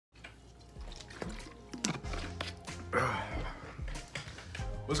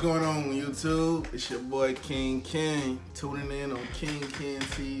What's going on YouTube? It's your boy King Ken, tuning in on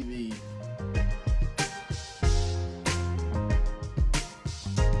KenTV.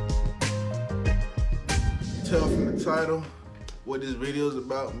 Tell from the title what this video is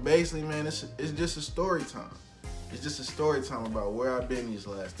about. And basically, man, it's just a story time. It's just a story time about where I've been these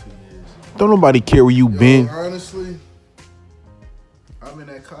last 2 years. Don't nobody care where you been. Honestly, I've been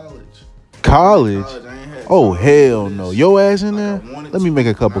at college. College? Oh, hell no. Your ass in there? Let me make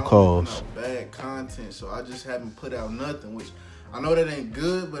a couple calls. Bad content, so I just haven't put out nothing, which I know that ain't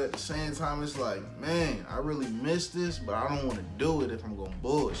good, but at the same time, it's like, man, I really miss this, but I don't want to do it if I'm going to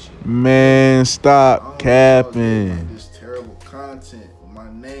bullshit. Man, stop capping. This terrible content with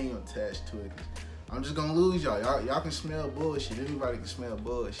my name attached to it. I'm just going to lose y'all. Y'all can smell bullshit. Anybody can smell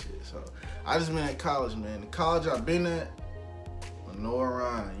bullshit. So I just been at college, man. The college I've been at, Noah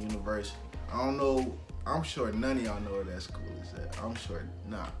Ryan University. I don't know. I'm sure none of y'all know where that school is at. I'm sure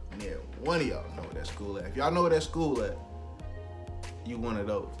one of y'all know where that school at. If y'all know where that school at, you one of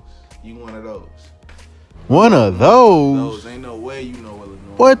those. You one of those. One of those? Ain't no way you know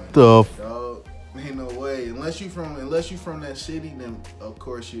Illinois. What the dog? Ain't no way. Unless you from that city, then of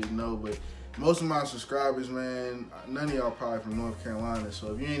course you know. But most of my subscribers, man, none of y'all probably from North Carolina.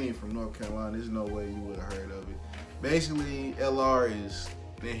 So if you ain't even from North Carolina, there's no way you would have heard of it. Basically, LR is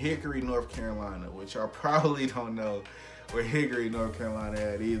in Hickory, North Carolina, which y'all probably don't know where Hickory, North Carolina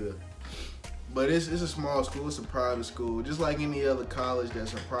at either. But it's a small school. It's a private school. Just like any other college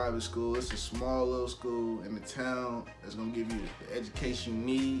that's a private school, it's a small little school in the town that's going to give you the education you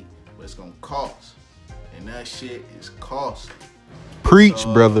need, but it's going to cost. And that shit is costly. Preach,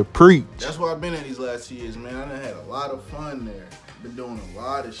 brother, preach. That's where I've been at these last 2 years, man. I done had a lot of fun there. Been doing a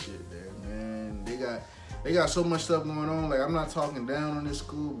lot of shit there, man. They got so much stuff going on. Like, I'm not talking down on this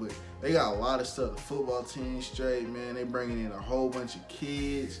school, but they got a lot of stuff. The football team straight, man. They bringing in a whole bunch of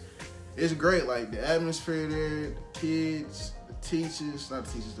kids. It's great. Like, the atmosphere there, the kids, the teachers, not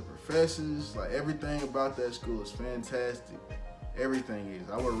the teachers, the professors. Like, everything about that school is fantastic. Everything is.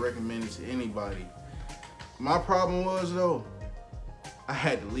 I would recommend it to anybody. My problem was, though, I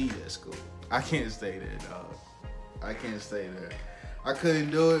had to leave that school. I can't stay there, dog. I can't stay there. I couldn't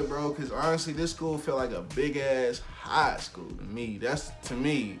do it, bro, because honestly, this school felt like a big-ass high school to me. That's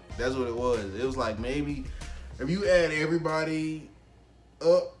what it was. It was like maybe if you add everybody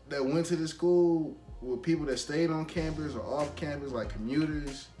up that went to the school with people that stayed on campus or off campus, like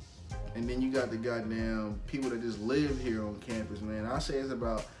commuters, and then you got the goddamn people that just live here on campus, man. I say it's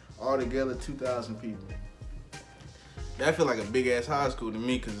about altogether 2,000 people. That feel like a big ass high school to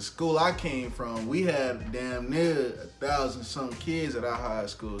me, because the school I came from, we had damn near 1,000 some kids at our high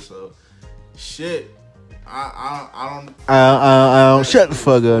school. So, shit, I don't. Shut the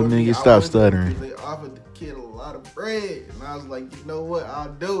fuck up, nigga. Stop stuttering. They offered the kid a lot of bread, and I was like, you know what? I'll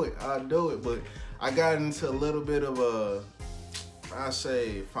do it. But I got into a little bit of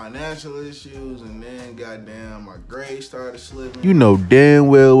financial issues, and then goddamn my grades started slipping. You know damn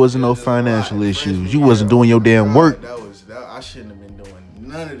well it wasn't no financial issues. You wasn't doing your damn work. I shouldn't have been doing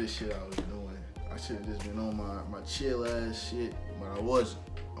none of the shit I was doing. I should have just been on my chill ass shit, but I wasn't.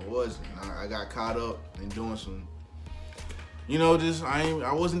 I got caught up in doing some,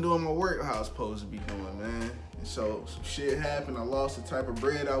 I wasn't doing my work how I was supposed to be doing, man. And so some shit happened. I lost the type of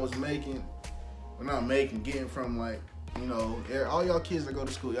bread I was making. Well, not making, getting from like, all y'all kids that go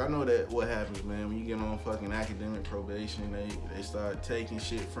to school, y'all know that what happens, man. When you get on fucking academic probation, they start taking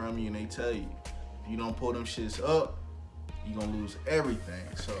shit from you, and they tell you, if you don't pull them shits up, you gonna lose everything.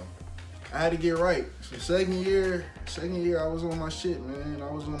 So I had to get right. So second year, I was on my shit, man.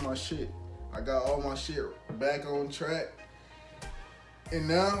 I was on my shit. I got all my shit back on track, and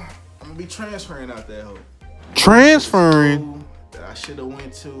now I'm gonna be transferring out that hoe. Transferring? That I should have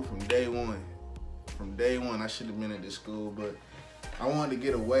went to from day one. From day one, I should have been at this school, but I wanted to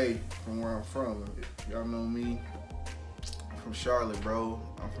get away from where I'm from. Y'all know me. I'm from Charlotte, bro.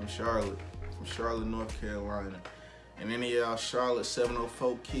 I'm from Charlotte, North Carolina. And any of y'all Charlotte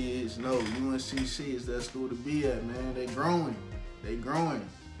 704 kids know UNCC is that school to be at, man. They growing.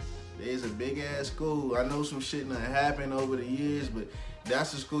 There's a big ass school. I know some shit that happened over the years, but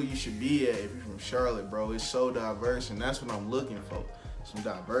that's the school you should be at if you're from Charlotte, bro. It's so diverse, and that's what I'm looking for. Some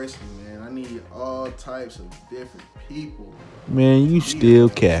diversity, man. I need all types of different people. Man, you still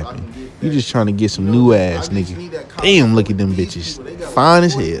capping. You just trying to get some new ass, nigga. Damn, look at them bitches. Fine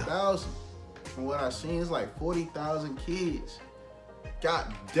as hell. From what I've seen, it's like 40,000 kids.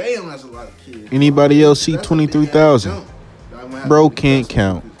 God damn, that's a lot of kids. Anybody else see 23,000? Bro can't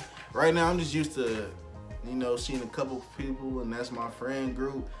count. Right now, I'm just used to, you know, seen a couple people, and that's my friend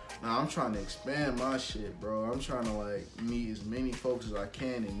group. Now I'm trying to expand my shit, bro. I'm trying to like meet as many folks as I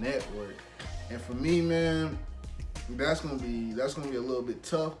can and network. And for me, man, that's gonna be a little bit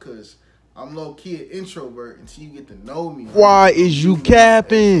tough because I'm low key an introvert until you get to know me. Why is you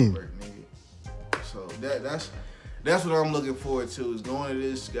capping? So that's what I'm looking forward to, is going to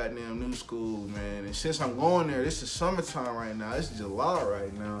this goddamn new school, man. And since I'm going there, this is summertime right now. It's July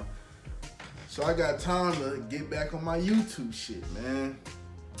right now. So I got time to get back on my YouTube shit, man.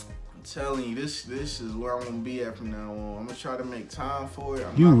 I'm telling you, this is where I'm gonna be at from now on. I'm gonna try to make time for it.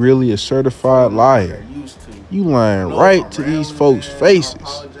 You really a certified liar. You lying right to these folks'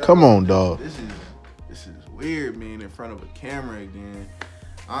 faces. Come on, dog. This is weird being in front of a camera again.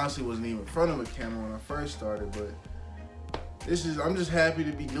 Honestly, wasn't even in front of a camera when I first started, but I'm just happy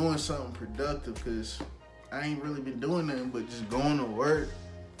to be doing something productive because I ain't really been doing nothing but just going to work,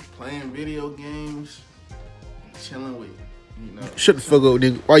 playing video games, chilling with you, you know. Shut the fuck up,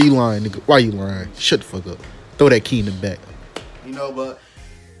 nigga. Why you lying, nigga? Why you lying? Shut the fuck up. Throw that key in the back. You know, but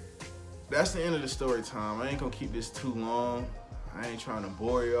that's the end of the story time. I ain't gonna keep this too long. I ain't trying to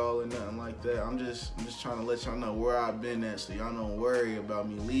bore y'all or nothing like that. I'm just trying to let y'all know where I've been at so y'all don't worry about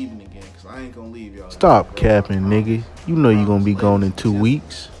me leaving again, because I ain't gonna leave y'all. Stop capping, nigga. You know you gonna be gone in 2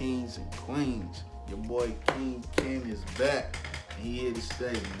 weeks. Kings and queens. Your boy King Ken is back. And he here to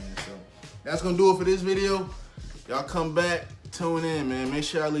stay, man. So that's gonna do it for this video. Y'all come back, tune in, man. Make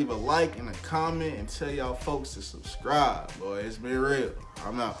sure y'all leave a like and a comment and tell y'all folks to subscribe, boy. It's been real.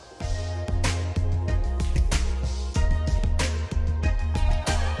 I'm out.